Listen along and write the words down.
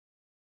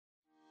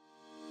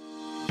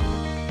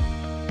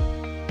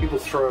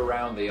people throw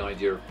around the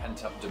idea of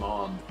pent-up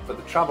demand for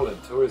the travel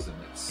and tourism.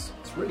 It's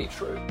really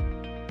true.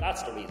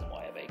 That's the reason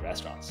why I make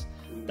restaurants.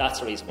 That's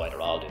the reason why they're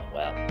all doing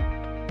well.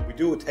 We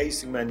do a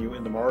tasting menu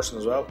in the Morrison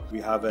as well.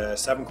 We have a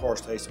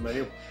 7-course tasting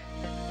menu.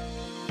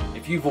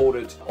 If you've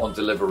ordered on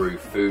Deliveroo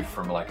food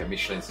from like a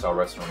Michelin star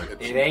restaurant,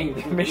 it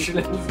ain't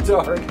Michelin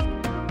star.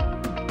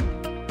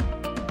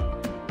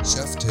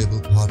 Chef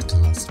Table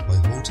Podcast by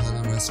Hotel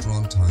and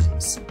Restaurant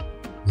Times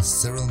with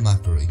Cyril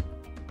Macquarie.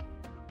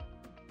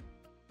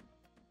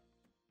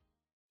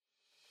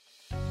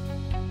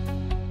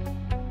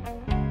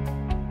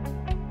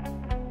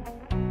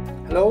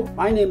 Hello,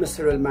 my name is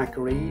Cyril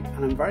Macquarie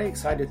and I'm very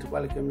excited to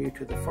welcome you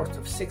to the first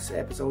of 6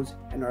 episodes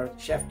in our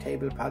Chef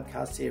Table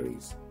podcast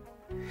series.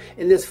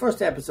 In this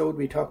first episode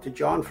we talk to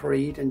John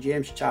Fareed and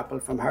James Chappell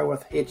from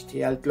Horwath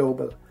HTL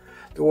Global,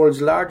 the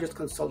world's largest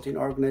consulting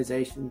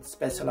organisation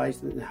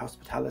specialising in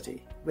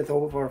hospitality, with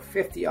over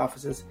 50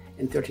 offices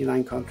in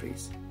 39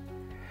 countries.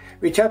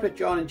 We chat with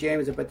John and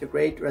James about the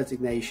Great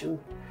Resignation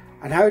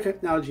and how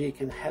technology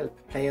can help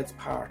play its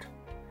part,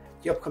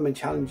 the upcoming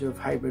challenge of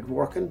hybrid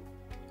working,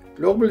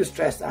 global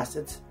distressed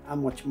assets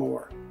and much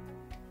more.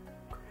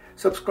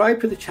 Subscribe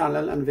to the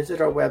channel and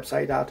visit our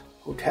website at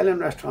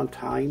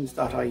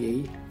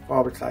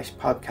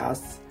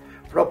hotelandrestauranttimes.ie/podcasts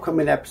for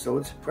upcoming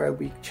episodes where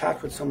we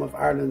chat with some of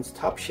Ireland's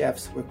top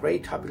chefs with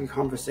great topical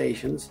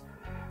conversations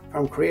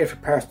from career to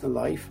personal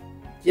life,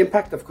 the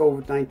impact of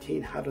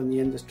COVID-19 had on the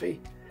industry,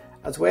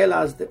 as well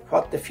as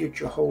what the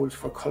future holds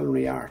for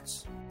culinary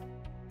arts.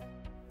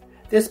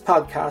 This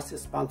podcast is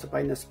sponsored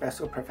by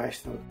Nespresso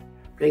Professional,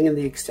 bringing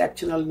the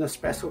exceptional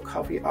Nespresso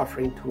coffee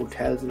offering to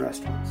hotels and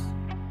restaurants.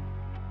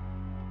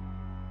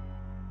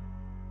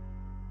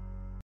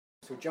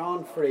 So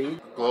John Fareed,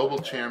 Global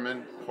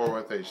Chairman,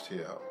 Horwath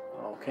HTL.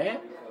 okay,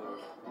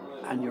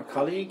 and your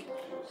colleague?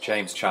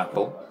 James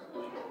Chappell,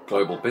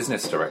 Global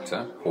Business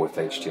Director, Horwath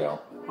HTL.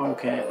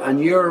 Okay, and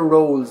your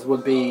roles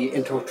would be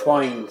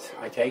intertwined,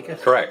 I take it?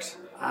 Correct.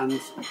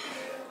 And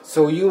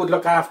so you would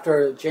look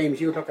after, James,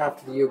 you would look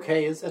after the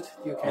UK, is it?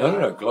 UK?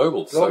 No,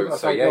 global. Global,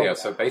 So yeah. global.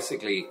 So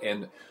basically,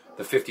 in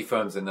the 50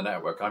 firms in the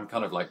network, I'm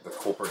kind of like the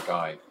corporate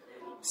guy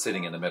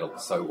sitting in the middle.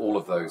 So all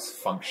of those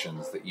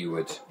functions that you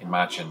would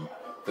imagine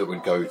that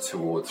would go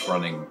towards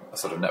running a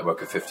sort of network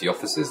of 50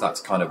 offices,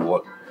 that's kind of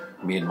what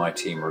me and my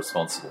team are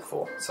responsible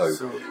for.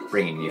 So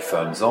bringing new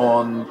firms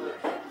on,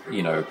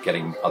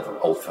 getting other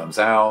old firms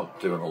out,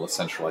 doing all the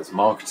centralized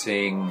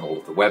marketing, all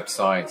of the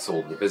websites,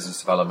 all of the business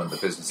development, the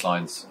business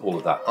lines, all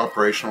of that.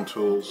 Operational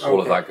tools. All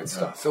of that good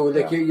stuff. So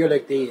you're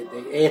like the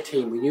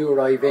A-team. When you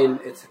arrive in,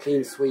 it's a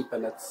clean sweep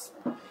and it's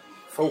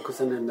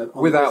focusing on the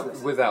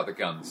business. Without the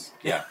guns,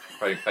 yeah,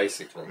 very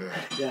basically.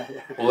 Yeah.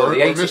 Although Or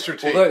the A-team, Mr.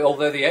 T. I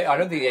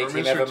don't think the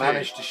A-team ever T.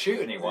 managed to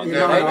shoot anyone.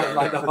 No, They no, did,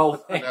 like the whole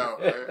thing. No,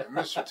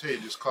 Mr. T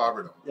just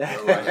clobbered him.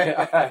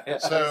 Yeah.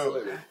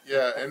 So,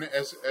 and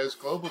as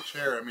global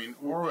chair, I mean,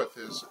 Horwath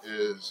is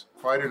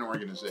quite an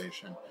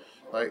organization.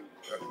 Like,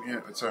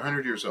 it's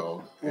 100 years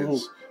old.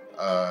 It's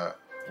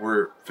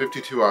we're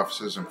 52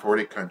 offices in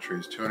 40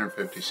 countries,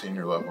 250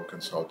 senior level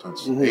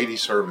consultants, 80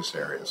 service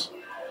areas.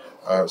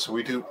 So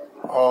we do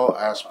all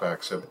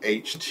aspects of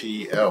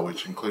HTL,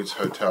 which includes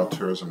hotel,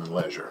 tourism, and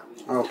leisure.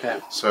 Okay.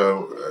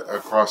 So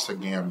across the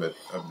gambit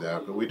of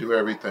that, but we do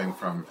everything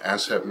from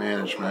asset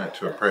management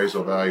to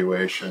appraisal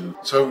valuation.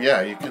 So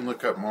yeah, you can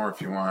look up more if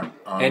you want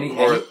on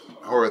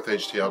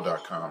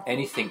horwathhtl.com.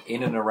 Anything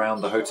in and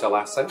around the hotel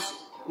assets,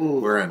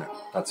 We're in it.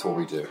 that's what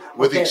we do.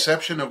 With the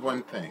exception of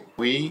one thing.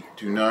 We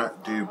do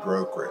not do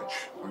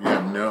brokerage. We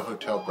have no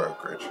hotel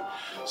brokerage.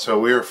 So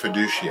we're a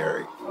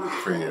fiduciary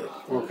for you.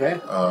 Okay.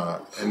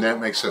 And that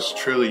makes us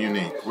truly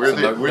unique.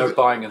 No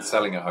buying and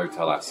selling of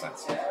hotel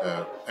assets.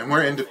 And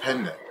we're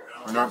independent.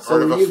 We're not So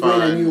part of a you go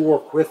in and you fund.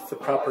 work with the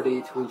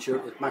property to ensure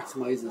it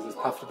maximises its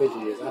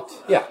profitability, is that?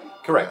 Yeah,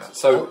 correct.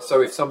 So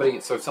if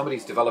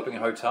somebody's developing a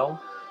hotel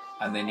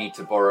and they need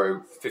to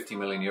borrow 50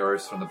 million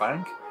euros from the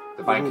bank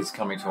is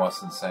coming to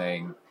us and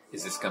saying,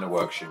 is this going to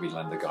work? Should we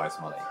lend the guys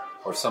money?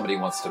 Or if somebody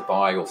wants to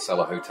buy or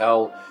sell a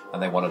hotel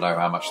and they want to know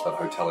how much that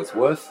hotel is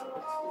worth,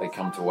 they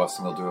come to us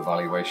and they'll do a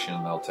valuation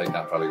and they'll take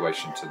that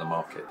valuation to the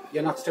market.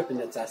 You're not stripping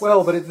its assets.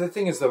 Well, but the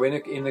thing is, though,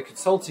 in the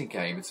consulting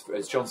game, it's,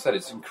 as John said,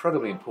 it's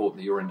incredibly important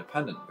that you're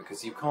independent,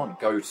 because you can't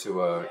go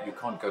to a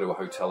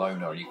hotel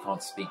owner and you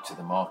can't speak to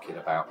the market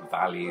about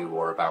value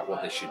or about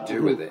what they should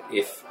do with it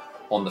if,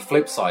 on the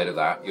flip side of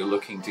that, you're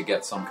looking to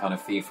get some kind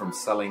of fee from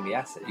selling the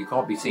asset. You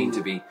can't be seen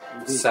to be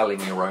selling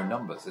your own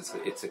numbers.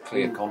 It's a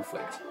clear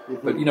conflict.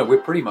 But we're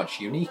pretty much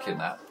unique in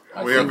that.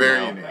 We are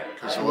very unique,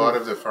 because a lot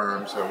of the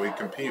firms that we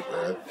compete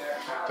with,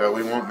 that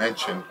we won't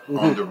mention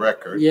on the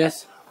record,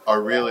 yes,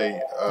 are really,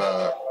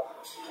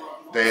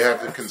 they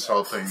have the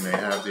consulting, they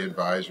have the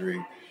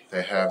advisory,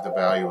 they have the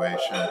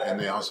valuation, and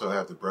they also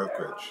have the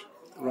brokerage.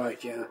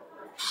 right, yeah.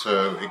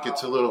 So it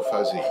gets a little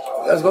fuzzy.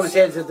 I was going to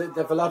say that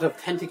they have a lot of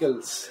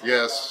tentacles.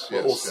 Yes.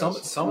 Or some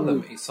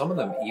of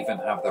them even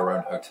have their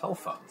own hotel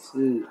funds.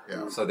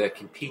 Yeah. So they're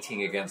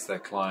competing against their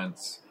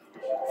clients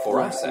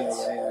for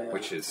assets, yeah.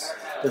 which is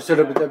They're sort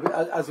of,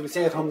 as we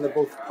say at home, they're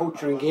both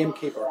poacher and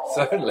gamekeeper.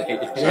 certainly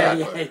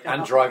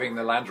and driving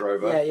the Land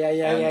Rover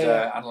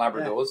and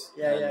Labradors.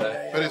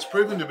 But it's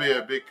proven to be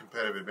a big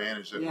competitive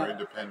advantage that we're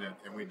independent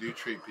and we do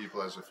treat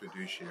people as a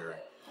fiduciary.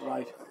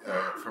 Right.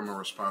 From a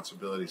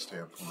responsibility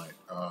standpoint,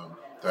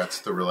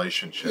 that's the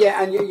relationship.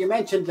 Yeah, and you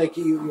mentioned, like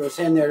you were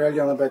saying there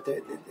earlier on about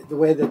the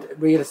way that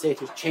real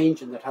estate is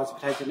changing, that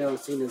hospitality now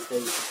is seen as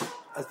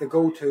the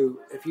go-to.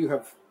 If you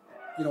have,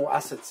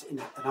 assets in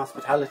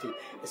hospitality,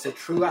 it's a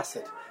true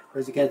asset.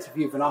 Whereas against if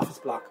you have an office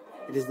block,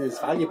 it isn't as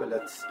valuable.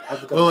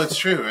 It's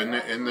true. In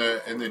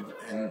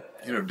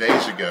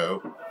days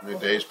ago, the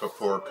days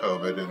before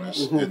COVID,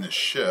 in this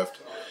shift.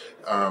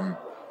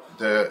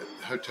 The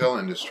hotel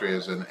industry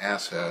as an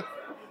asset,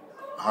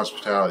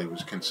 hospitality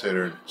was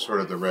considered sort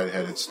of the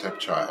redheaded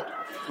stepchild.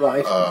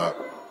 Right.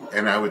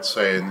 And I would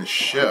say in the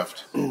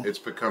shift, it's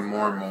become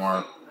more and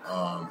more,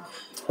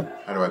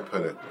 how do I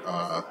put it?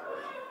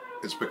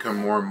 It's become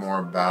more and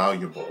more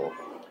valuable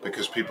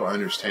because people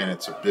understand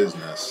it's a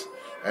business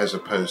as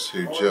opposed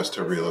to just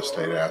a real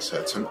estate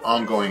asset. It's an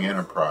ongoing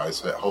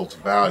enterprise that holds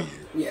value.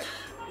 Yeah.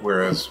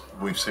 Whereas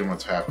we've seen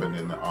what's happened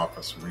in the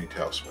office and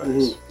retail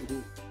space.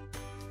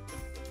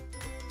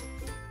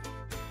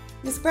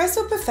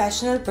 Nespresso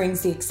Professional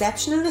brings the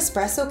exceptional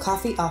espresso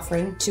coffee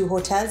offering to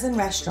hotels and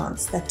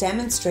restaurants that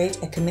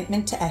demonstrate a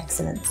commitment to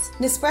excellence.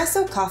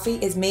 Nespresso coffee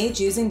is made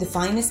using the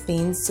finest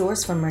beans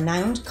sourced from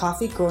renowned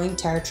coffee growing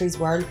territories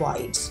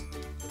worldwide.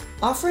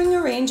 Offering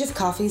a range of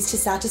coffees to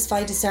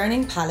satisfy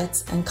discerning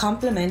palates and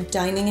complement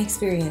dining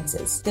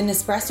experiences, the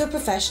Nespresso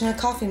Professional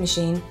coffee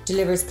machine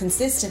delivers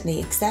consistently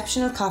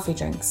exceptional coffee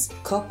drinks,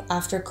 cup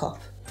after cup.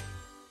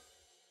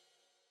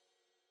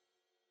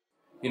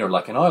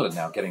 Like in Ireland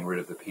now, getting rid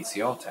of the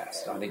PCR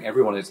test. I think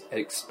everyone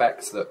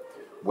expects that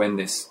when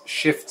this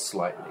shifts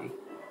slightly,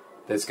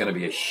 there's going to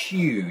be a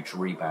huge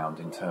rebound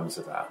in terms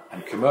of that.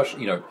 And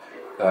commercial,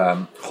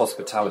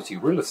 hospitality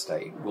real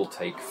estate will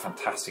take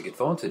fantastic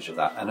advantage of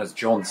that. And as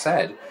John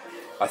said,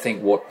 I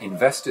think what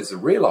investors are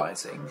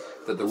realizing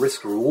that the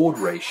risk-reward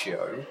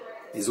ratio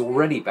is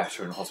already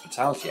better in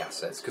hospitality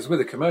assets, because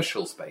with a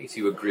commercial space,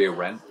 you agree a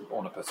rent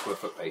on a per square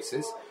foot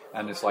basis,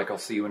 and it's like, I'll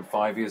see you in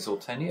 5 years or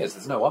 10 years.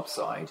 There's no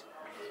upside.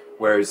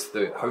 Whereas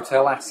the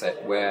hotel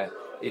asset, where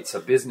it's a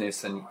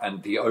business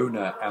and the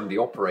owner and the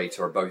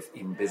operator are both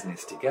in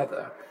business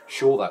together,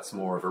 sure, that's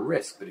more of a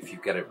risk. But if you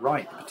get it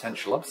right, the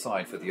potential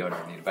upside for the owner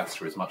and the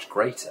investor is much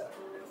greater.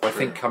 I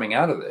think coming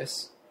out of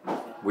this,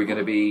 we're going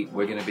to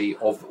be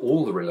of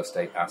all the real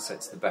estate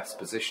assets the best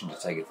positioned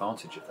to take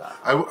advantage of that.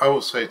 I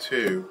will say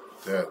too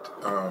that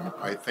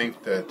I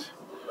think that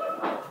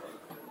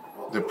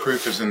the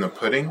proof is in the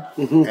pudding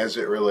as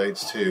it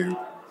relates to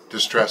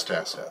distressed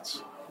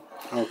assets.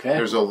 Okay.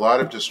 There's a lot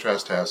of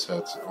distressed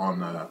assets on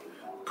the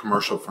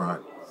commercial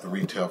front, the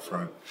retail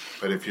front,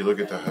 but if you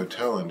look at the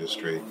hotel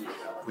industry,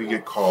 we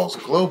get calls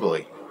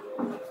globally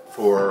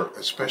for,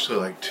 especially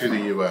like to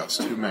the U.S.,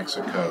 to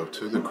Mexico,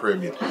 to the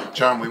Caribbean.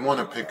 John, we want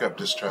to pick up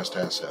distressed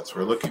assets.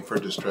 We're looking for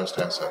distressed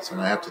assets, and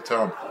I have to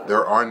tell them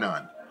there are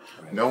none.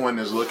 No one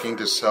is looking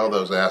to sell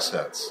those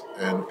assets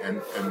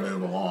and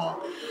move along.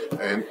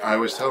 And I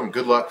always tell them,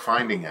 good luck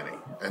finding any.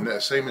 And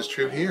the same is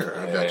true here,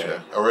 I bet you,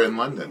 or in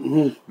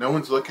London. No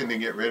one's looking to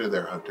get rid of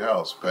their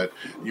hotels. But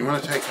you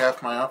want to take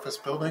half my office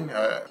building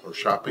or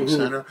shopping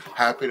center?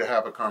 Happy to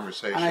have a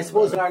conversation. And I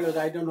suppose in Ireland,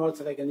 I don't know what it's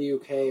like in the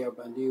UK or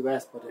in the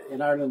US, but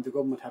in Ireland, the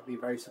government have been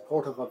very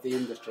supportive of the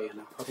industry and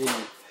have put in,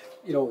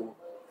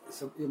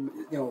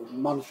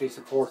 monetary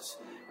supports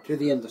to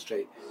the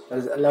industry that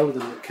has allowed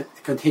them to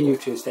continue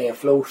to stay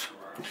afloat.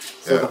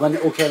 So that when they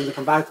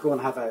come back, they're going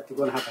to have a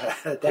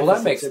deficit. Well,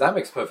 that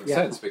makes perfect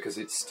sense, because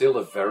it's still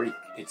a very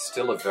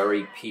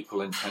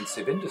people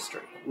intensive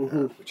industry,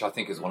 which I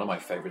think is one of my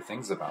favourite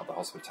things about the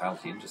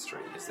hospitality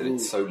industry, is that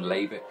it's so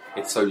labor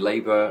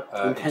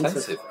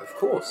intensive.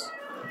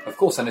 Of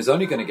course, and it's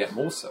only going to get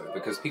more so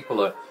because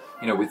people are,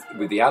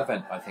 with the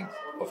advent, I think,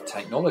 of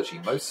technology,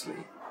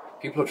 mostly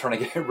people are trying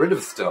to get rid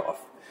of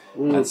stuff.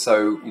 And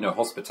so,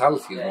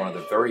 hospitality is one of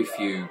the very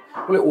few.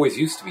 Well, it always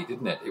used to be,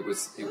 didn't it? It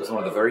was one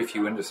of the very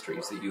few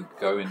industries that you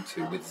go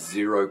into with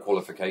zero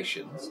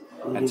qualifications,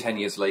 and 10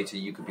 years later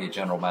you could be a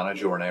general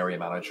manager or an area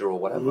manager or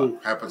whatever.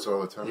 Happens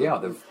all the time. Yeah,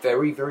 there are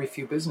very, very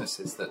few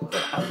businesses that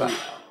have that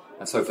now.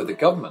 And so, for the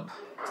government,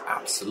 it's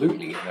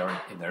absolutely in their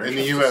interest. In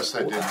the U.S.,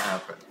 that didn't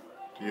happen.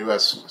 The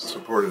U.S.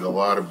 supported a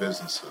lot of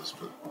businesses,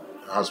 but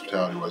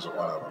hospitality wasn't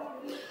one of them.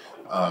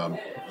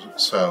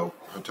 So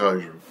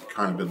hotels have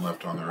kind of been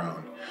left on their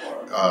own.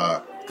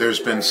 There's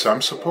been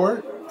some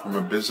support from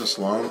a business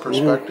loan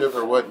perspective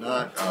or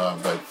whatnot,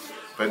 but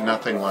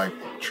nothing like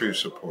true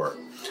support.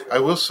 I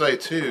will say,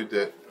 too,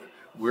 that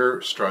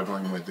we're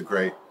struggling with the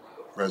Great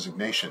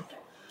Resignation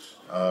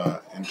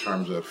in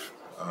terms of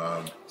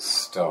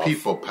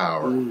people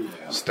power,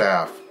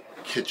 staff,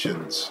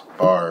 kitchens,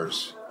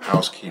 bars,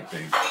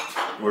 housekeeping.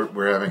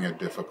 We're having a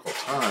difficult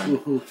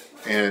time.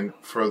 And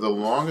for the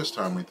longest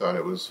time, we thought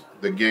it was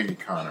the gig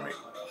economy.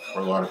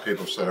 where a lot of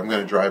people said, I'm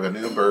going to drive an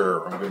Uber,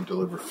 or I'm going to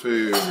deliver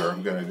food, or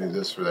I'm going to do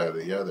this or that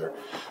or the other,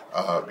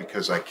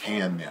 because I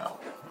can now.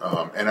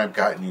 And I've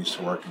gotten used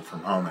to working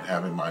from home and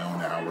having my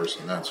own hours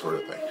and that sort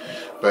of thing.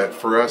 But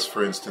for us,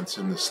 for instance,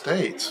 in the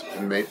States,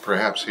 and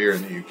perhaps here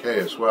in the UK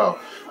as well,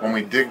 when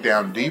we dig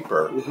down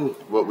deeper,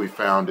 what we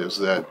found is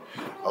that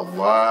a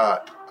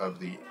lot of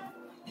the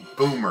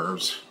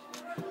boomers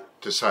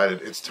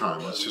decided it's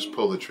time. Let's just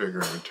pull the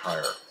trigger and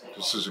retire.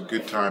 This is a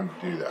good time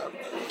to do that.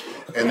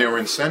 And there were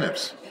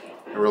incentives.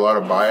 There were a lot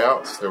of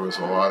buyouts. There was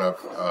a lot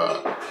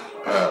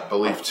of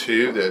belief,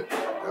 too, that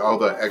all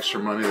the extra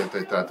money that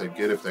they thought they'd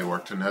get if they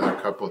worked another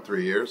couple,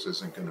 3 years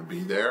isn't going to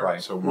be there.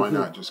 Right. So why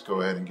not just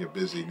go ahead and get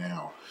busy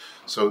now?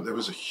 So there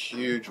was a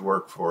huge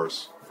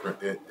workforce,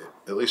 at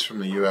least from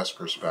the U.S.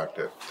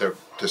 perspective, that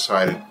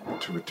decided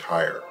to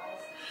retire.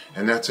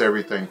 And that's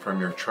everything from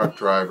your truck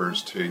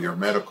drivers to your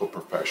medical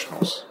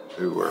professionals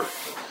who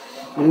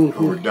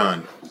were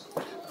done.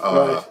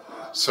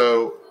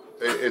 So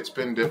it's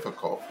been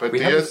difficult. But we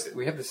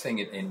have this thing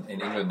in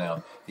England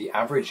now. The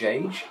average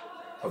age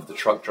of the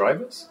truck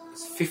drivers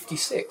is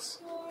 56.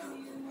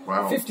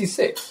 Wow.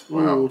 56.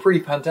 Wow.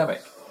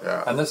 Pre-pandemic.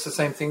 Yeah. And that's the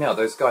same thing now.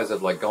 Those guys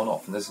have gone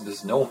off, and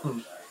there's no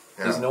one.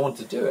 Yeah. There's no one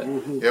to do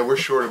it. Yeah, we're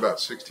short about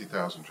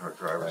 60,000 truck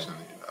drivers in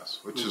the U.S.,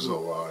 which is a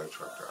lot of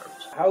truck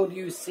drivers. How do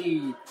you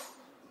see?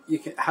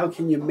 How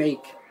can you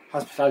make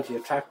hospitality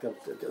attractive?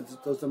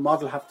 Does the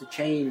model have to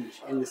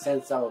change in the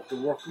sense of the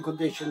working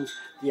conditions,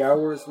 the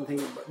hours, and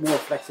things, more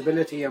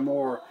flexibility and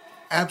more?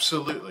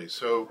 Absolutely.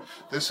 So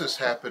this is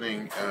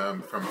happening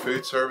from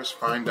food service,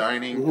 fine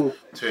dining,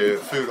 to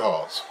food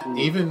halls.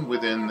 Even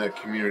within the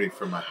community,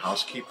 from a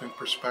housekeeping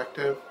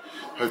perspective,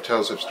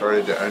 hotels have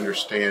started to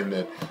understand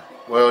that,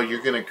 well,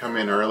 you're going to come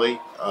in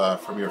early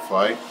from your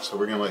flight, so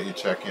we're going to let you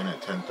check in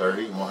at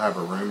 10:30, and we'll have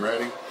a room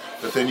ready.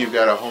 But then you've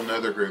got a whole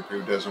nother group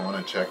who doesn't want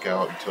to check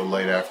out until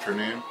late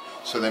afternoon.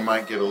 So they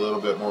might get a little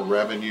bit more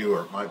revenue,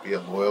 or it might be a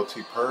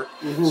loyalty perk.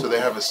 So they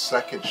have a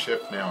second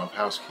shift now of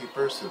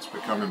housekeepers that's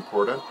become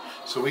important.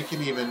 So we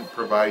can even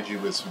provide you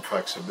with some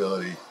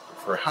flexibility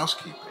for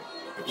housekeeping,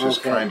 which is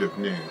kind of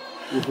new.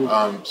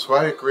 So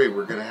I agree,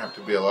 we're going to have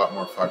to be a lot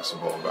more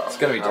flexible about it. It's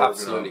going to be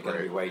absolutely going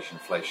to be wage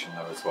inflation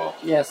though as well.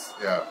 Yes.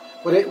 Yeah.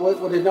 Would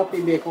it not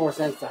make more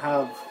sense to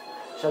have,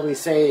 shall we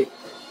say,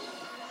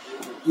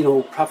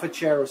 profit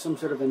share or some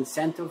sort of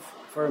incentive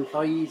for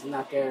employees, and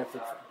that there, if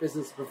the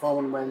business is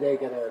performing well, they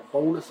get a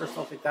bonus or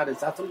stuff like that? Is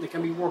that something that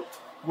can be worked?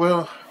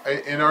 Well,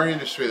 in our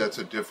industry, that's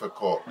a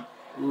difficult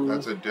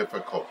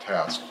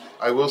task.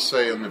 I will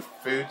say on the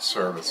food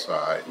service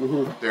side,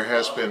 there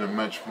has been a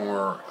much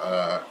more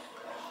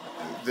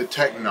the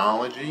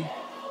technology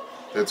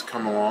that's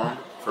come along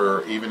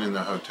for even in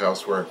the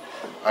hotels, where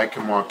I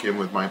can walk in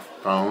with my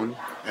phone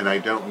and I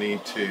don't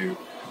need to.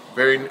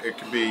 It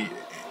could be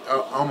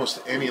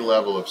almost any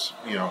level of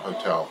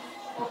hotel,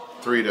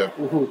 3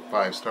 to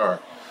 5 star.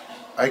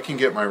 I can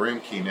get my room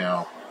key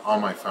now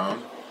on my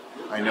phone.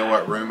 I know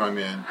what room I'm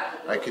in.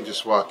 I can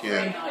just walk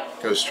in,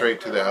 go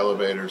straight to the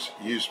elevators,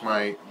 use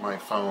my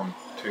phone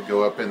to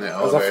go up in the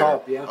elevator. As a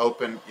fob,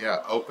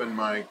 yeah. Open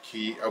my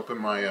key, open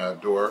my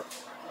door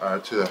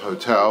to the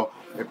hotel.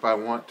 If I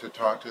want to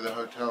talk to the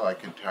hotel, I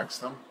can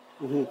text them.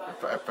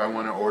 If I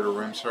want to order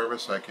room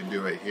service, I can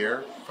do it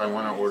here. If I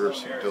want to order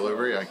some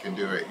delivery, I can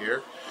do it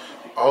here.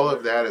 All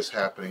of that is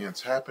happening.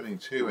 It's happening,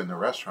 too, in the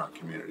restaurant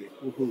community.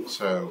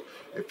 So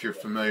if you're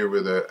familiar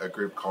with a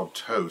group called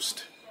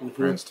Toast,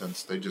 for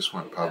instance, they just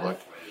went public.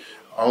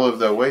 All of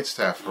the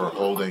waitstaff are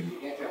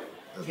holding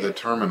the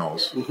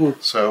terminals.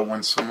 So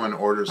when someone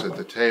orders at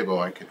the table,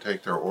 I can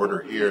take their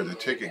order here. The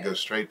ticket goes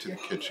straight to the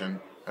kitchen.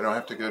 I don't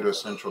have to go to a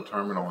central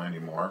terminal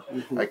anymore.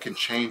 I can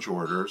change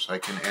orders. I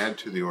can add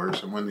to the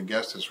orders. And when the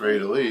guest is ready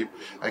to leave,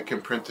 I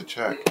can print the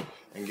check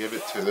and give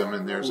it to them.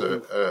 And there's a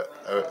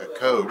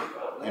code,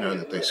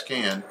 that they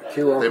scan.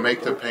 They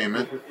make the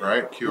payment,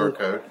 right? QR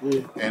code.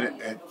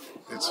 And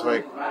it's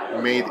like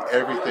made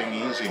everything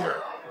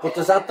easier. But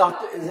does that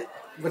not...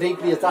 But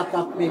equally, is that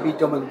not maybe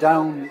dumbing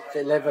down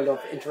the level of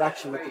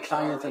interaction with the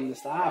client and the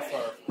staff?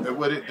 Or?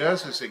 What it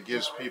does is it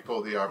gives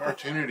people the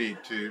opportunity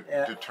to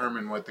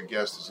determine what the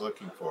guest is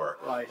looking for.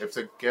 Right. If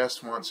the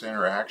guest wants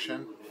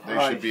interaction, they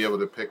should be able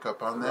to pick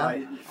up on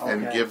that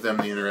and give them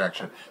the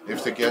interaction.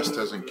 If the guest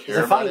doesn't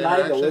care about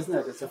interaction, it's a fine line, though, isn't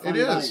it? It's a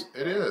fine line.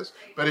 It is.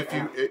 But if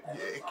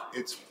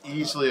it's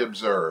easily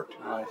observed.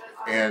 Right.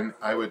 And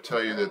I would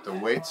tell you that the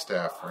wait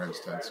staff, for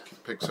instance,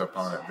 picks up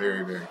on it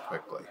very, very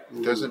quickly.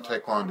 It doesn't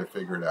take long to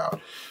figure it out.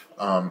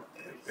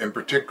 And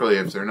particularly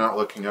if they're not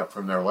looking up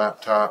from their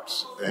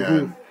laptops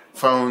and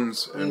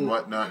phones and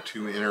whatnot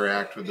to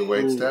interact with the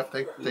wait staff,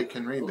 they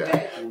can read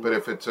that. But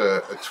if it's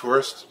a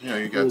tourist,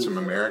 you got some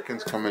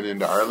Americans coming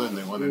into Ireland,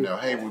 they want to know,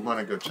 hey, we want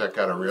to go check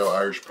out a real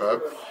Irish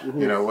pub,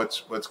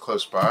 what's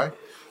close by,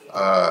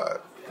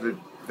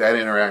 that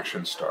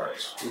interaction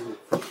starts.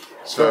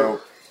 So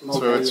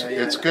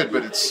it's good,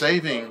 but it's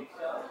saving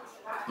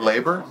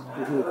labor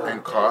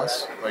and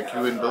costs like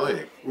you wouldn't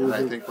believe. And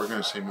I think we're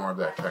going to see more of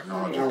that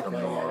technology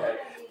coming along.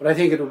 But I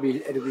think it would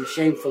be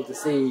shameful to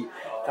see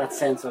that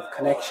sense of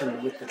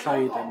connection with the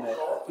client and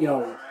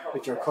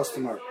with your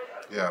customer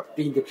Yeah.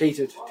 being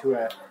depleted to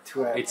a.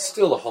 It's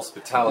still a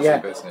hospitality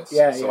business.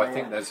 So I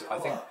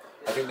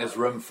think there's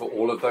room for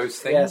all of those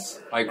things. Yes.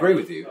 I agree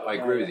with you.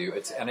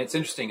 It's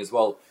interesting as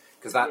well,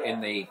 because that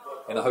in the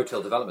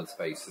hotel development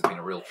space has been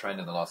a real trend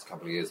in the last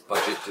couple of years.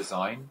 Budget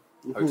design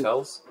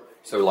hotels,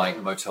 so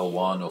like Motel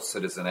One or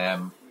Citizen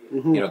M.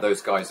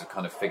 Those guys have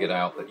kind of figured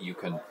out that you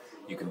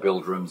can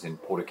build rooms in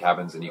porta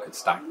cabins and you can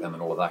stack them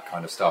and all of that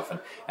kind of stuff.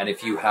 And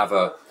if you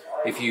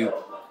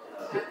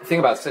think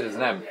about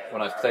Citizen M,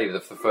 when I stayed there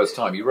for the first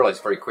time, you realise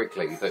very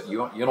quickly that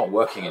you're not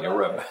working in your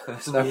room.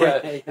 There's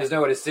nowhere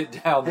to sit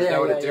down. There's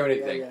nowhere to do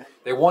anything. Yeah.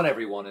 They want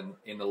everyone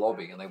in the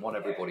lobby, and they want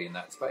everybody in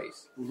that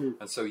space.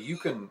 And so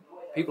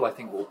people I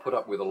think will put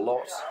up with a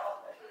lot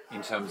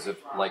in terms of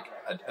like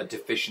a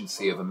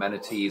deficiency of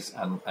amenities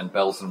and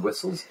bells and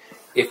whistles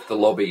if the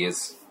lobby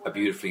is a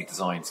beautifully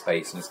designed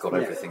space and it's got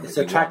everything. It's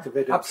that you attractive.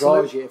 Want. It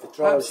draws you. If it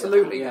draws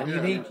Absolutely. you. And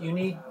you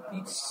need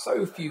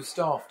so few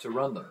staff to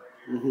run them.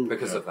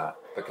 Because of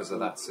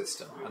that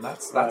system, and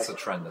that's a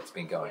trend that's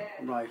been going.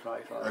 Right.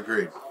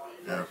 Agreed.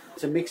 Yeah.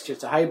 It's a mixture.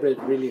 It's a hybrid,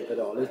 really, of it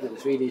all, isn't it?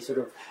 It's really sort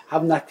of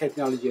having that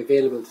technology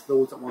available to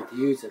those that want to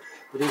use it,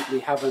 but equally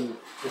having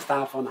the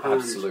staff on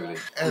hand. Absolutely.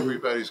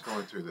 Everybody's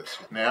going through this.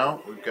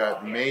 Now we've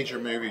got major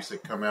movies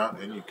that come out,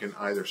 and you can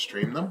either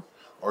stream them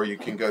or you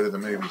can go to the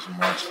movies and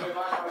watch them.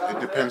 It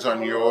depends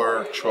on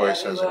your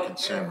choice as a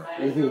consumer.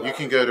 You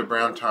can go to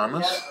Brown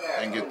Thomas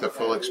and get the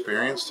full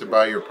experience to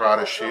buy your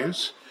Prada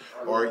shoes,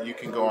 or you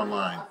can go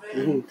online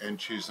and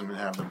choose them and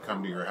have them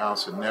come to your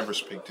house and never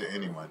speak to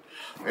anyone.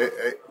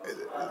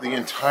 The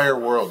entire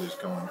world is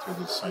going through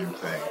the same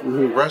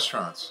thing.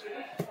 Restaurants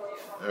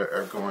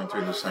are going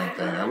through the same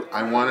thing.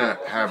 I want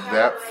to have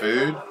that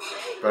food,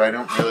 but I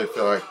don't really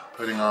feel like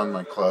putting on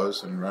my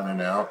clothes and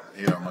running out,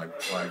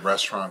 my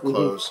restaurant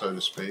clothes, so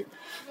to speak,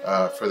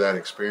 for that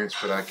experience.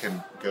 But I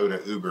can go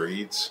to Uber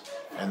Eats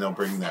and they'll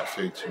bring that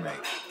food to me.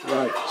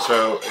 Right.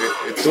 So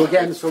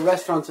so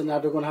restaurants are now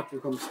they're going to have to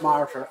become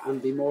smarter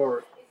and be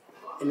more,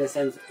 in a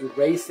sense,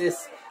 embrace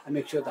this and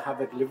make sure they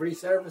have a delivery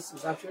service.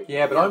 Is that true?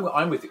 Yeah, but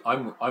I'm with you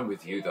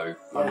though.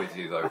 I'm with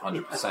you though,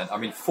 100%. I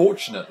mean,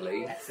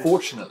 fortunately,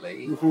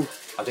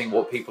 I think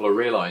what people are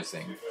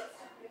realizing,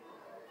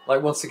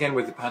 like once again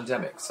with the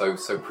pandemic. So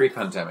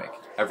pre-pandemic,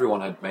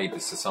 everyone had made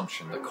this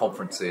assumption that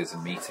conferences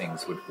and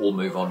meetings would all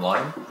move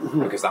online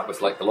because that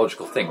was like the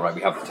logical thing, right?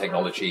 We have the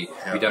technology,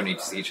 we don't need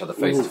to see each other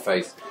face to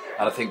face.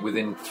 And I think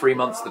within 3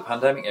 months of the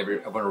pandemic,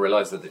 everyone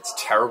realized that it's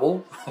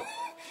terrible.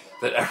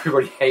 That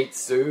everybody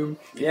hates Zoom.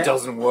 It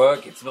doesn't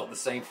work. It's not the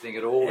same thing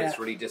at all. It's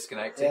really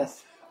disconnecting.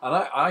 Yes. And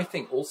I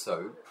think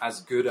also,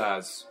 as good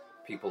as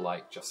people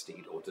like Just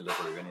Eat or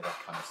Deliveroo, any of that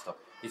kind of stuff,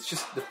 it's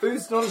just the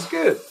food's not as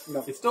good.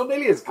 No. It's not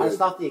nearly as good. And it's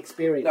not the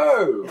experience.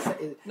 No.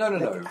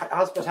 No.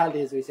 Hospitality,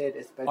 as we said,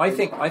 is about I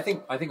think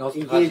hospitality.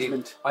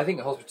 engagement. I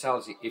think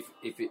hospitality,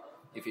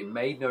 if it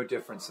made no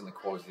difference in the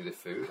quality of the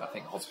food, I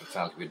think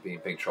hospitality would be in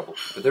big trouble.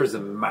 But there is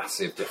a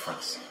massive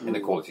difference in the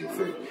quality of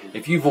food.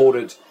 If you've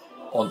ordered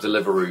on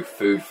Deliveroo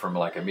food from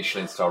like a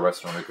Michelin star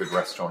restaurant, a good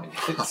restaurant,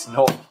 it's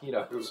not,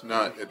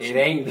 it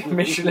ain't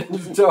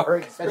Michelin star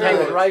experience.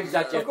 It arrives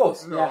at you. Of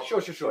course, Yeah.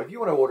 Sure. If you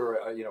want to order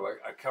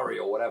a curry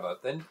or whatever,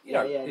 then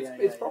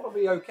it's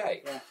probably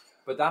okay. Yeah.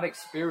 But that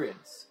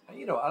experience,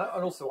 and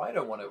also I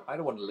don't want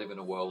to live in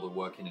a world or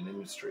work in an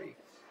industry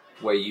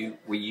where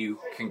you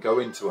can go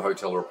into a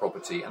hotel or a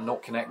property and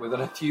not connect with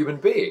a human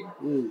being.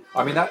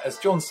 I mean, that, as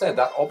John said,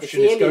 that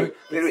option is going.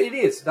 It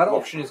is that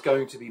option is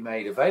going to be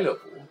made available.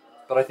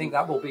 But I think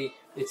that will be,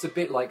 it's a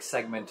bit like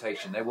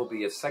segmentation. There will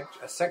be a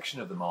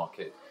section of the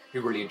market who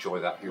really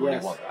enjoy that, who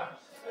really want that.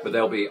 But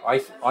there'll be,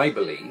 I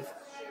believe,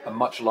 a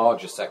much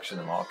larger section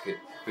of the market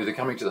who are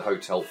coming to the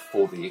hotel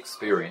for the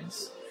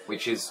experience,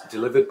 which is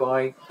delivered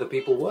by the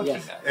people working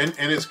there.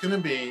 And it's going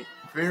to be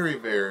very,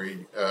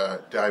 very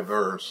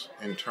diverse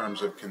in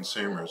terms of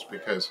consumers,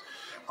 because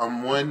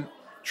on one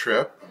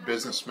trip, a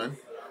businessman,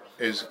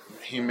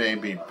 he may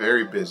be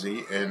very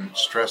busy and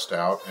stressed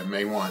out and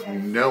may want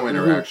no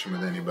interaction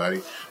with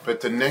anybody,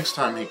 but the next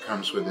time he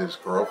comes with his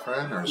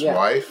girlfriend or his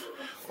wife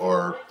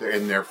or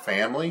in their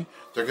family,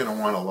 they're going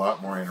to want a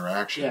lot more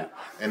interaction,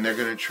 and they're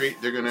going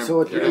to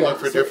look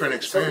for different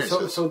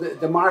experiences. So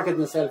the market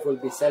in itself will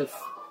be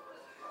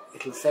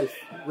it'll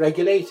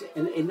self-regulate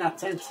in that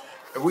sense.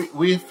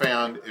 We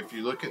found, if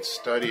you look at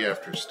study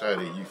after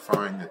study, you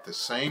find that the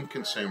same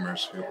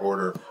consumers who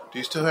order. Do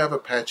you still have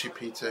Apache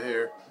Pizza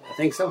here? I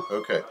think so.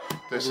 Okay.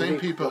 The same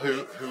people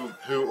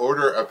who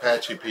order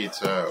Apache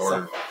Pizza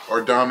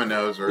or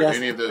Domino's or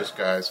any of those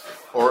guys,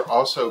 or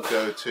also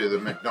go to the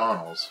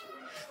McDonald's,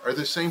 are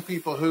the same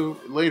people who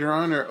later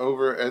on are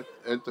over at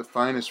the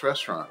finest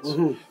restaurants.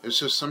 It's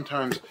just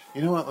sometimes,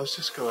 let's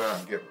just go out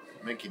and get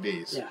Mickey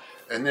D's. Yeah.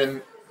 And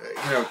then,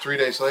 3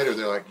 days later,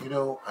 they're like,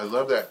 I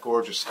love that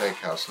gorgeous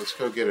steakhouse. Let's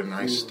go get a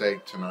nice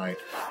steak tonight.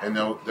 And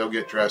they'll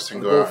get dressed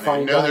and go out.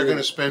 And they're going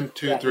to spend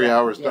 2-3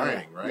 hours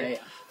dining, right? Yeah.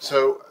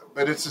 So,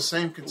 but it's the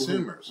same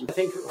consumers. I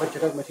think what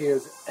you're talking about here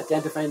is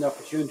identifying the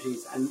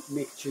opportunities and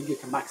making sure you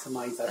can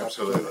maximize that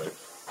opportunity.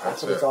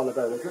 That's what it's all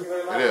about, isn't it?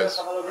 It is.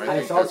 And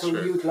it's also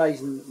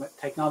utilising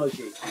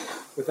technology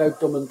without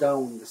dumbing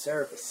down the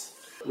service.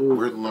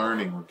 We're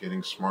learning, we're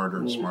getting smarter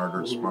and smarter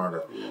and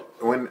smarter.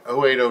 When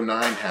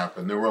 0809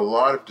 happened, there were a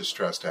lot of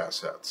distressed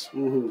assets.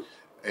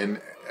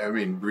 And I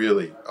mean,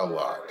 really a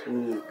lot.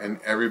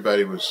 And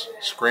everybody was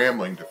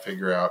scrambling to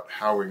figure out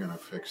how we're going to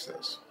fix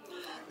this.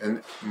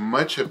 And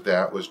much of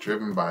that was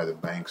driven by the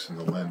banks and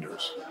the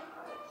lenders,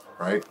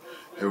 right?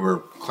 Who were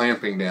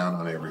clamping down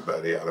on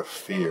everybody out of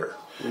fear.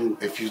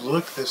 If you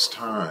look this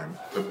time,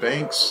 the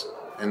banks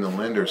and the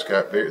lenders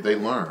they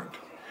learned.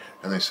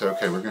 And they said,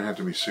 okay, we're going to have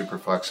to be super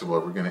flexible.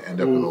 We're going to end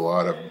up with a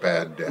lot of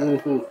bad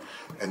debt.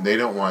 And they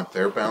don't want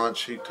their balance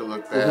sheet to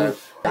look bad.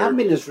 They haven't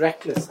been as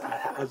reckless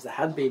as they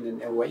had been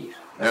in 08,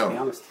 let's be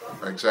honest.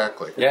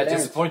 Exactly. Yeah,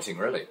 disappointing,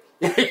 really.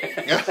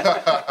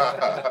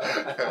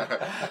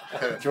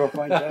 Your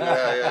point,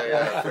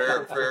 Yeah.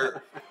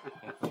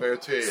 Fair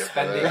to you.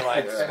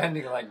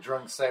 Spending like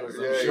drunk sailors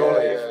on Yeah,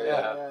 shore.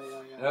 yeah.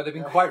 You know, they've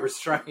been quite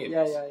restrained.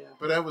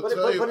 But I will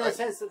tell you... But in a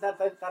sense that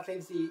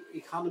leaves the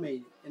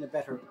economy in a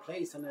better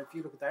place. And if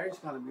you look at the Irish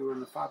economy, we're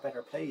in a far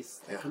better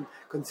place.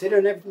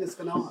 Considering everything that's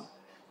going on,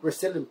 we're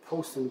still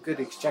posting good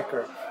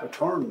exchequer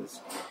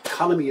returns. The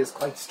economy is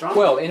quite strong.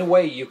 Well, in a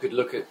way, you could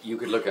look at.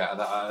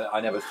 And I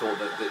never thought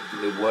that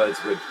the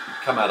words would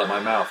come out of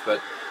my mouth,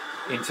 but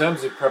in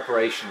terms of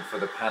preparation for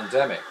the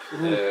pandemic,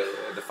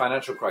 the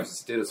financial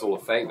crisis did us all a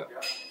favour,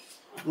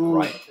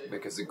 right?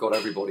 Because it got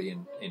everybody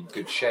in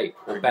good shape,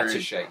 or better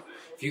shape.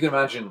 If you can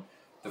imagine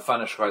the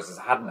financial crisis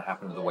hadn't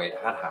happened the way it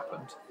had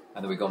happened,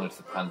 and then we gone into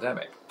the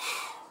pandemic,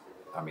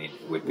 I mean,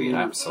 it would be an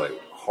absolute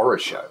horror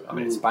show. I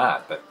mean, it's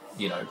bad, but,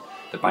 you know,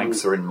 the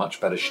banks are in much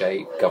better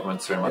shape,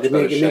 governments are in much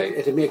better shape.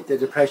 It'd make the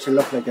depression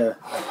look like a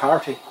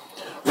party.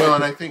 Well,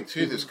 and I think,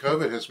 too, this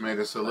COVID has made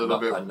us a little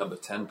bit... A number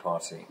 10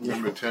 party.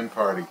 Number 10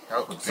 party.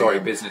 Sorry,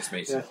 business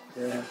meeting.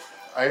 Yeah.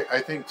 I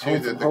think, too,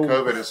 that the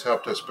COVID has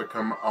helped us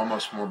become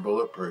almost more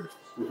bulletproof.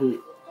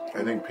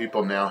 I think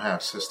people now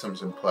have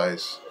systems in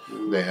place.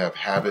 They have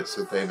habits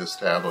that they've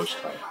established.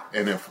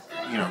 And if,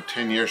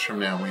 10 years from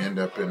now we end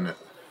up in,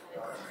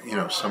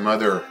 some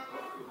other...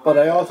 But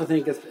I also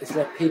think it's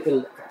let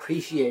people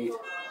appreciate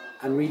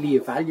and really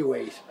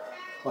evaluate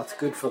what's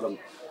good for them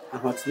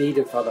and what's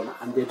needed for them.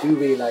 And they do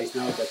realise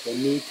now that they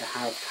need to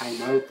have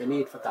time out, they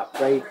need for that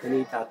break, they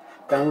need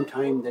that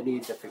downtime, they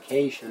need the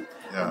vacation.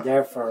 And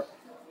therefore,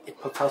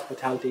 it puts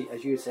hospitality,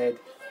 as you said,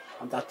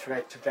 on that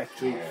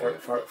trajectory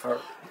for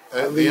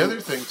the other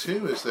thing,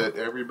 too, is that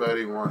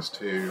everybody wants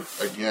to,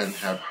 again,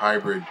 have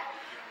hybrid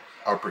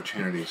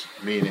opportunities,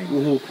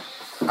 meaning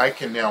I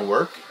can now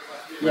work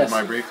with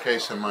my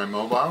briefcase and my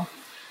mobile,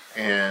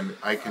 and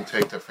I can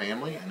take the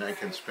family, and I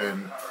can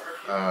spend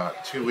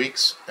 2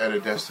 weeks at a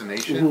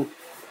destination,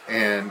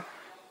 and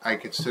I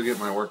could still get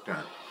my work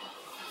done.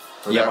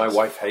 So my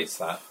wife hates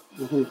that.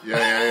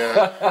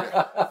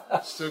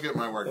 Still get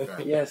my work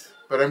done. Yes.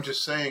 But I'm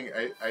just saying,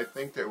 I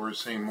think that we're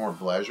seeing more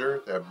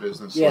leisure, that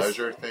business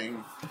leisure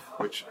thing,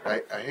 which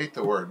I hate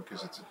the word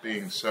because it's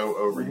being so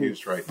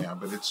overused right now,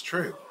 but it's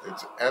true.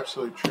 It's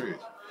absolute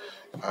truth.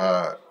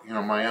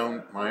 My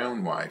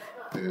own wife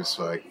is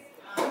like,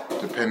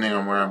 depending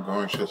on where I'm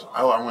going, she says,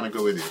 "Oh, I want to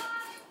go with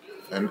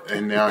you,"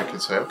 and now I can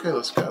say, "Okay,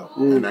 let's go,"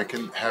 and I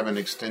can have an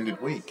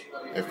extended week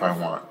if I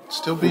want.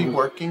 Still be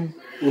working,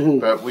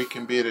 but we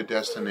can be at a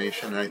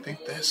destination. And I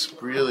think that's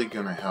really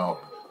going to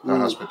help the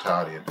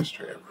hospitality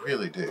industry. I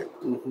really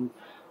do.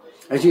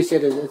 As you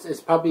said, it's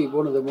probably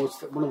one of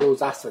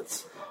those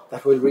assets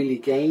that will really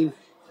gain.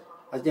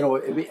 As you know,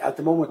 at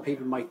the moment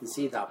people mightn't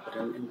see that, but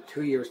in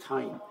 2 years'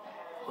 time,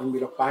 when we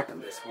look back on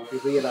this, we'll be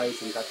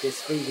realising that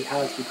this really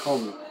has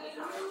become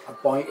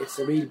it's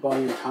a real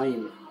buoyant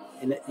time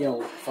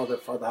for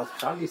the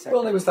hospitality sector.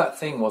 Well, there was that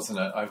thing, wasn't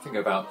it? I think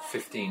about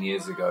 15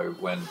 years ago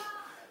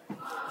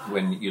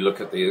when you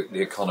look at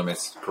the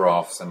Economist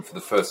graphs, and for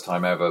the first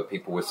time ever,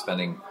 people were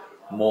spending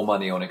more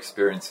money on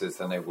experiences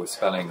than they were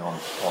spending on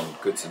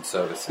goods and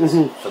services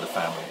for the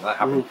family. And that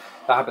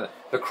happened.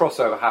 The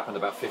crossover happened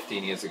about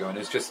 15 years ago, and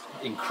it's just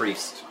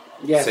increased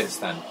since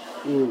then.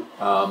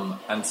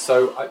 And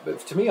so,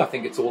 to me, I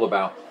think it's all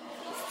about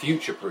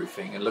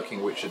future-proofing and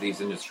looking which of these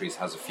industries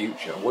has a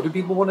future. What do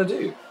people want to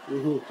do?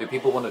 Do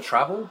people want to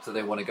travel? Do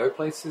they want to go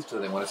places? Do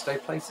they want to stay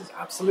places?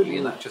 Absolutely,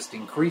 and that just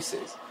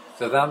increases.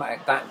 So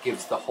that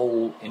gives the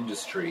whole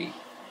industry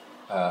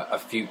a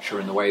future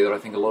in the way that I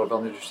think a lot of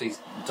other industries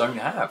don't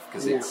have,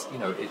 because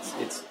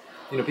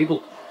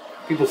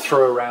people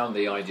throw around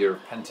the idea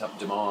of pent-up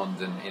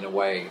demand in a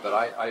way, but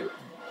I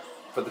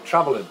for the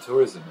travel and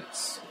tourism,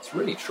 it's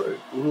really true.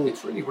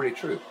 It's really, really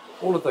true.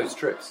 All of those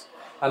trips.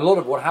 And a lot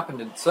of what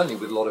happened, and certainly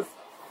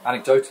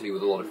anecdotally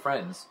with a lot of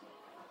friends,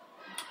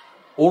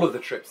 all of the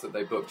trips that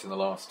they booked in the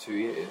last 2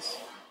 years,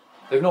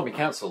 they've not been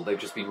cancelled, they've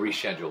just been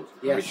rescheduled,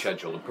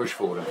 and pushed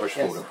forward and pushed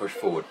forward and pushed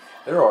forward.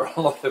 There are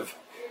a lot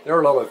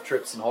of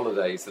trips and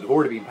holidays that have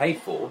already been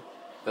paid for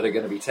that are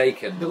going to be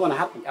taken. They're going to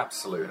happen.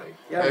 Absolutely.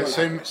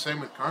 Same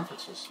with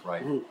conferences.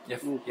 Right.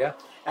 Yeah.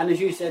 And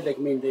as you said,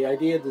 the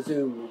idea of the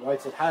Zoom,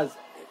 whilst it has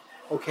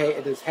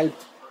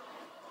helped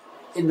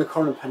in the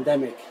current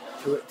pandemic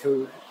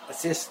to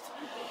assist,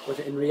 but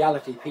in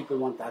reality, people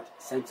want that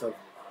sense of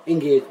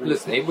engagement.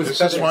 Listen, it was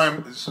This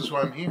is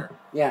why I'm here.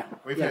 Yeah.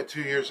 We've had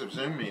 2 years of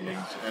Zoom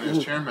meetings, and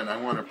as chairman, I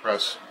want to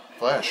press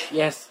flesh.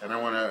 Yes. And I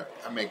want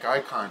to make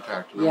eye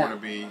contact. And Yeah.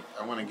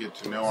 I want to get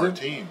to know our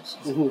teams.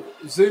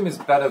 Zoom is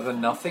better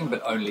than nothing,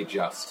 but only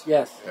just.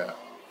 Yes. Yeah.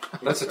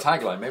 That's a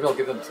tagline. Maybe I'll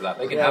give them to that.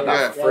 They can Yeah, have yeah.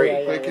 that for free.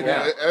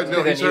 Yeah.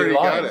 No, he's Their already new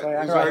got line. it.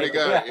 Right. He's already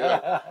got it.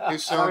 Yeah.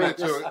 He's selling it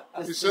to.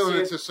 He's selling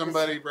it to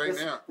somebody right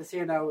now. This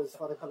here now is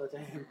what I call it.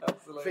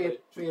 Absolutely.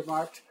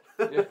 Trademarked.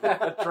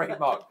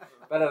 Trademark.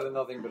 Better than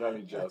nothing, but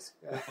only just.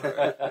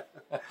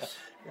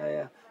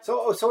 Yeah.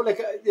 So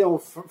like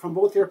from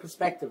both your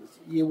perspectives,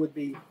 you would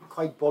be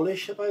quite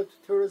bullish about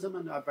tourism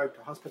and about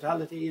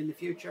hospitality in the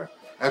future.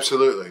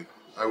 Absolutely,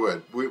 I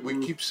would. We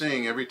keep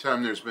seeing every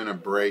time there's been a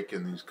break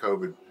in these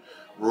COVID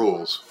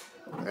rules,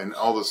 and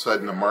all of a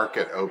sudden the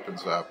market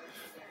opens up,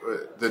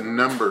 the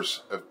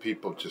numbers of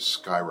people just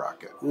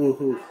skyrocket.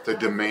 The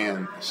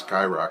demand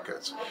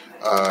skyrockets.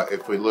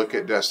 If we look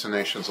at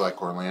destinations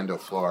like Orlando,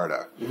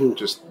 Florida,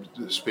 just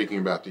speaking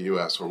about the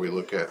U.S., or we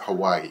look at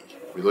Hawaii,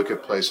 we look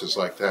at places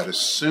like that, as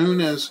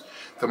soon as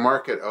the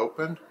market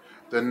opened,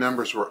 the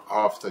numbers were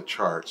off the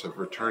charts of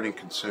returning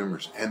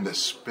consumers, and the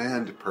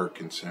spend per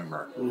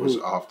consumer was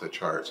off the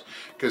charts.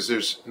 Because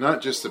there's not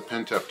just the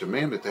pent-up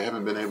demand, but they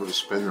haven't been able to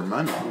spend their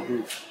money.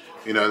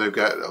 You know, they've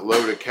got a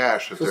load of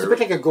cash. So it's a bit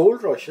like a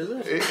gold rush,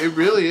 isn't it? It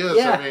really is.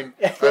 Yeah. I mean,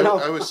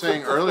 I was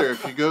saying earlier,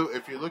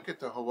 if you look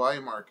at the Hawaii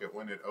market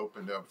when it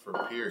opened up for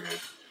a period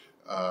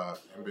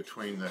in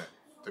between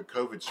the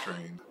COVID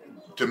strain,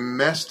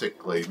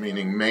 domestically,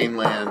 meaning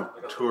mainland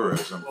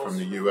tourism from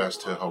the U.S.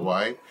 to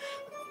Hawaii,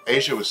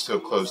 Asia was still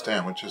closed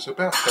down, which is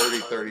about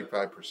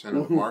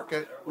 35% of the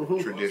market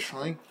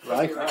traditionally.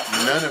 Right.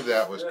 None of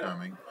that was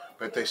coming,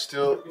 but they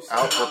still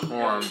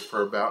outperformed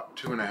for about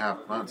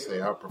 2.5 months. They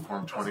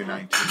outperformed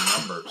 2019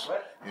 numbers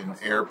in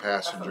air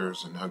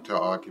passengers and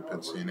hotel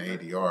occupancy and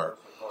ADR.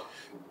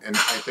 And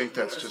I think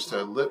that's just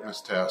a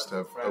litmus test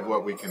of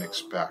what we can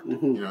expect.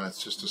 You know,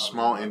 it's just a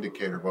small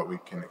indicator of what we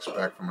can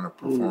expect from a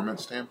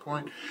performance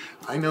standpoint.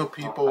 I know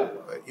people,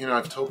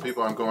 I've told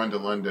people I'm going to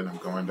London, I'm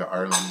going to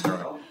Ireland, they're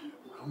like,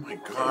 oh my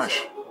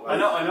gosh,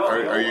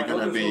 are you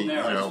going to be,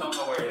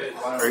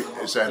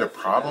 is that a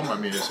problem? I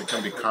mean, is it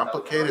going to be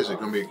complicated? Is it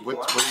going to be, what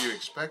are you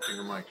expecting?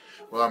 I'm like,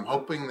 well, I'm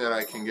hoping that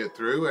I can get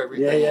through.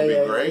 Everything will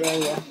be great.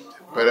 Yeah.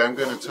 But I'm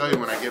going to tell you,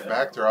 when I get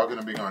back, they're all going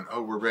to be going,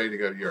 oh, we're ready to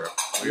go to Europe.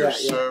 We are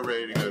so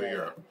ready to go to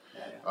Europe.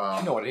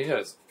 You know what, it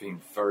has been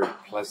very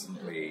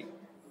pleasantly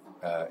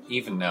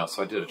even now.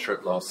 So I did a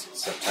trip last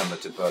September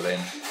to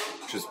Berlin,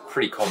 which was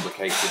pretty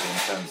complicated in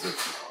terms of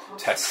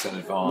tests in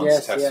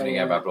advance, testing,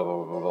 blah, blah,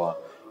 blah, blah, blah.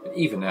 But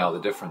even now,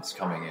 the difference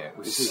coming here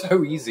was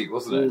so easy,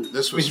 wasn't it?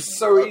 This was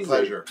so a easy.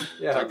 pleasure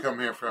to come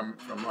here from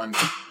London.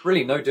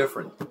 Really no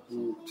different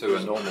to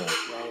a normal.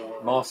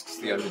 Masks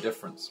the only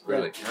difference,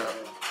 really.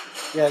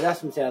 Yeah,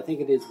 that's what I'm saying. I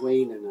think it is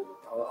waning and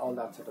all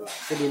that sort of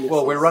silliness.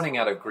 Well, we're running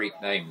out of Greek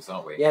names,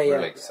 aren't we? Yeah.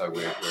 Really, so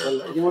we're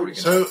probably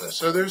gonna have to-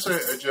 So there's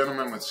a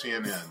gentleman with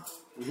CNN.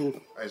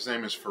 His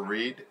name is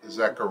Fareed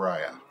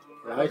Zachariah.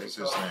 Right. Is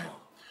his name.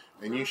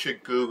 And you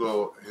should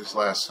Google his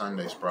last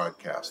Sunday's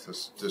broadcast,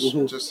 just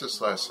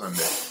this last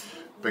Sunday,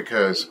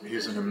 because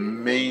he's an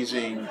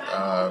amazing,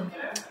 I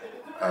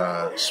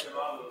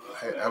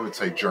would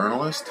say,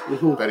 journalist,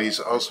 but he's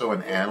also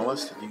an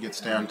analyst, and he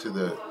gets down to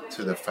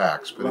the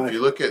facts. But if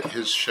you look at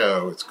his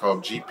show, it's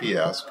called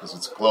GPS because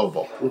it's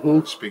global.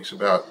 It speaks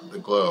about the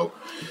globe.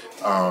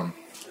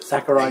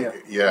 Zachariah.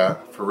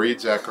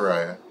 Fareed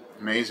Zachariah,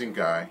 amazing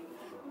guy,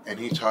 and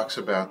he talks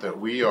about that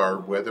we are,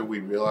 whether we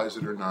realize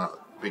it or not,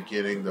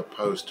 beginning the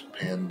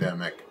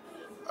post-pandemic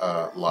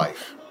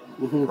life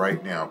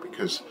right now,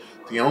 because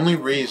the only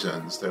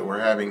reasons that we're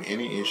having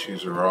any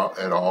issues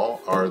at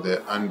all are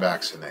the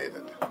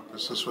unvaccinated.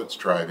 This is what's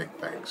driving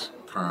things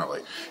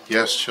currently.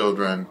 Yes,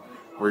 children,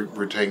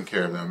 we're taking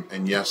care of them,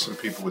 and yes, some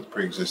people with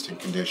pre-existing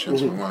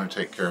conditions, we want to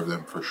take care of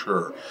them for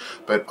sure.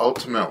 But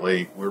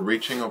ultimately, we're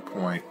reaching a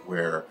point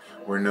where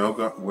we're no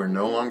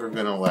longer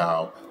going to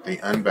allow the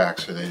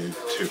unvaccinated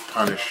to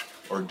punish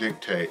or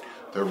dictate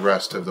the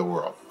rest of the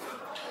world.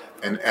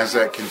 And as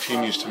that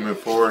continues to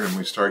move forward and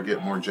we start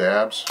getting more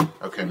jabs,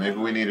 okay, maybe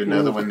we need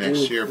another one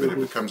next year, but it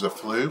becomes a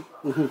flu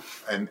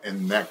and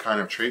that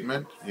kind of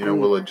treatment,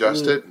 we'll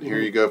adjust it. Here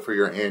you go for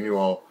your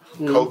annual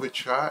COVID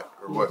shot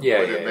or what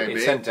it may be.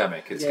 It's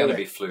endemic. It's going to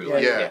be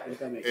flu-like.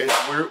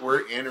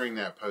 We're entering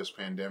that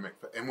post-pandemic,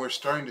 and we're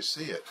starting to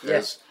see it.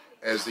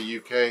 As the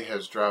UK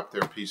has dropped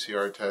their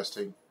PCR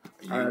testing,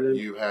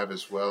 you have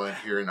as well, and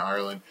here in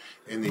Ireland.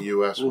 In the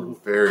US, we're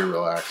very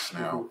relaxed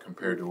now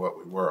compared to what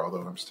we were,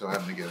 although I'm still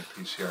having to get a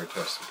PCR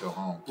test to go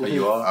home. So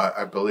you are?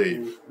 I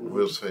believe.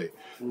 We'll see.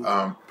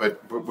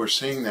 But we're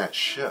seeing that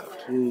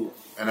shift, and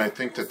I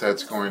think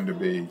that's going to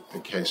be the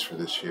case for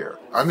this year.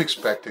 I'm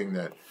expecting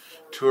that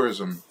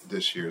tourism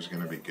this year is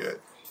going to be good.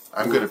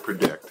 I'm going to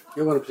predict.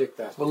 You're going to predict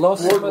that. Well,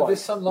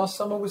 last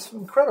summer was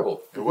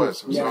incredible. It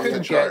was off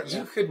the charts.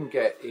 You couldn't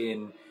get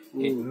in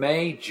In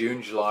May,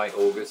 June, July,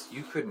 August,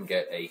 you couldn't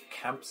get a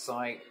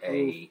campsite,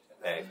 a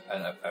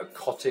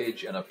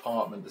cottage, an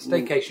apartment. The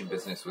staycation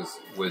business was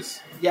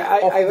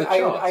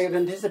I would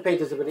anticipate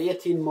there's about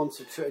 18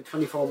 months or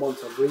 24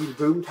 months of real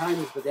boom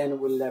times, but then it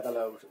will level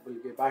out. It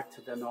will be back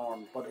to the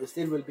norm, but it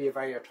still will be a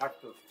very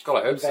attractive. God,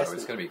 I hope investment. so.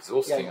 It's going to be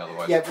exhausting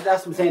otherwise. Yeah, but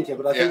that's what I'm saying to you.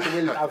 But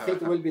I think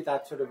there will be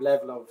that sort of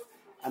level of,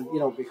 and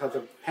because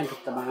of pent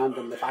up demand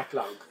and the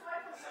backlog.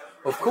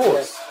 Of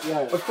course,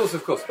 Yes,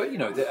 of course. But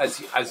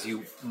as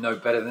you know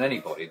better than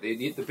anybody,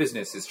 the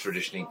business is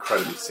traditionally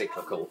incredibly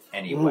cyclical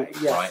anyway,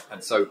 yes. right?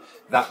 And so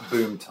that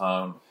boom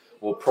time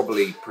will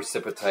probably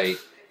precipitate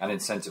and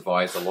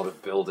incentivize a lot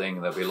of building.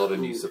 There'll be a lot of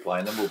new supply,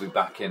 and then we'll be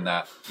back in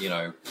that,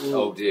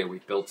 oh dear,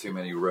 we've built too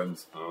many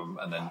rooms,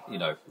 and then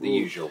the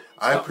usual.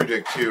 I stuff.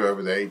 predict too,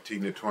 over the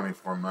 18 to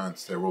 24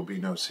 months, there will be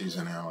no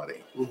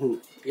seasonality.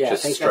 Yeah,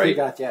 Just I think straight.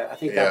 that. Yeah, I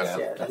think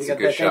Yeah. that's a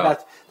good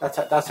shout.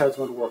 That's how it's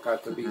going to work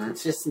out. There'll be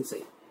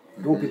consistency.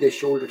 It won't be this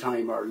shoulder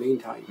time or lean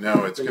time.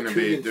 No, it's going to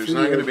be. There's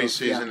not going to be Yeah.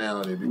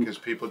 seasonality because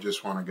people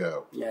just want to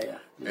go. Yeah.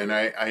 And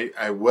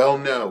I well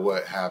know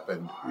what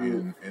happened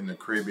in the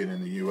Caribbean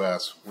and the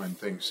U.S. when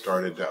things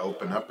started to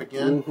open up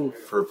again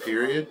for a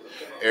period.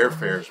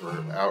 Airfares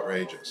were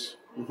outrageous.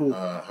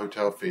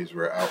 Hotel fees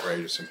were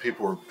outrageous, and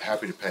people were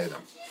happy to pay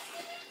them.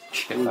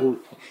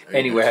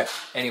 Anywhere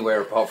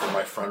apart from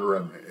my front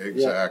room.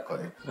 Exactly.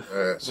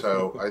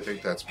 So I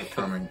think that's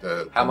becoming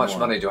the How much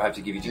norm. money do I have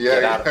to give you to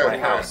get out of my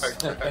yeah, house?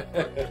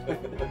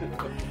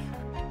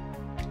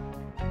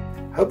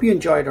 Hope you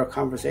enjoyed our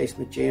conversation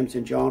with James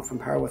and John from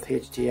Horwath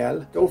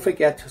HTL. Don't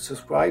forget to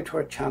subscribe to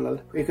our channel,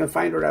 where you can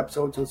find our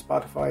episodes on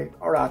Spotify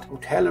or at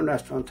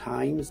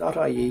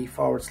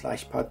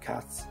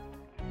hotelandrestauranttimes.ie/podcasts.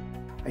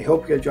 I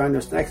hope you'll join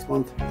us next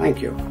month. Thank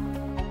you.